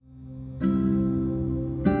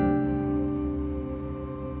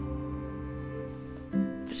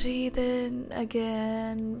Breathe in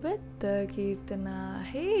again with the Kirtana.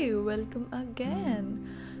 Hey, welcome again.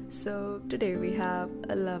 So, today we have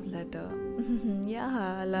a love letter.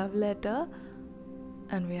 Yeah, a love letter.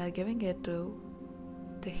 And we are giving it to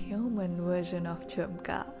the human version of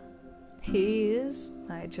Jhumka. He is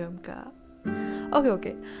my Jhumka.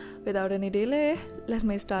 Okay. Without any delay, let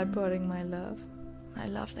me start pouring my love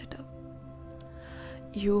letter.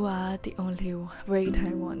 You are the only weight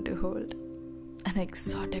I want to hold. An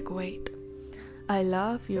exotic weight. I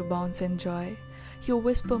love your bounce and joy. You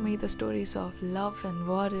whisper me the stories of love and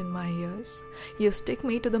war in my ears. You stick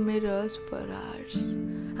me to the mirrors for hours.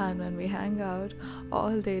 And when we hang out,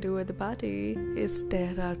 all they do at the party is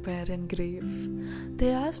stare our pair in grief. They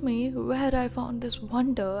ask me where I found this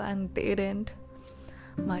wonder, and they didn't.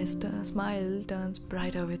 My smile turns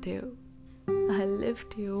brighter with you. I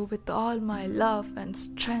lift you with all my love and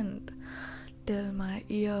strength till my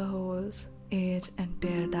ear holes age and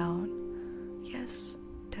tear down. Yes,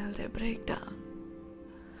 till they break down.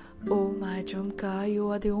 Oh my Jhumka,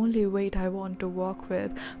 you are the only weight I want to walk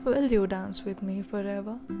with. Will you dance with me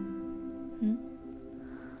forever?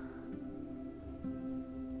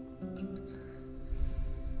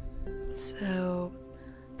 So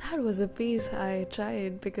that was a piece I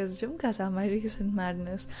tried because Jhumkas are my recent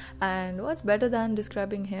madness. And what's better than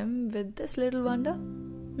describing him with this little wonder?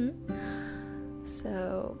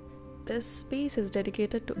 So this piece is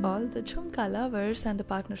dedicated to all the Jhumka lovers and the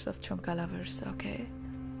partners of Jhumka lovers, okay?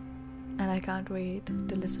 And I can't wait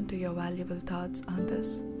to listen to your valuable thoughts on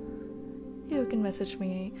this. You can message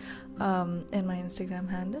me in my Instagram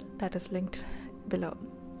handle that is linked below.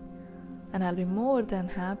 And I'll be more than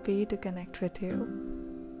happy to connect with you.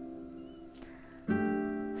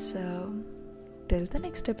 So, till the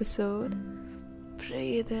next episode,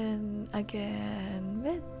 breathe in again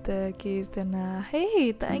with the Kirtana.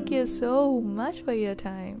 Hey, thank you so much for your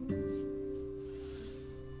time.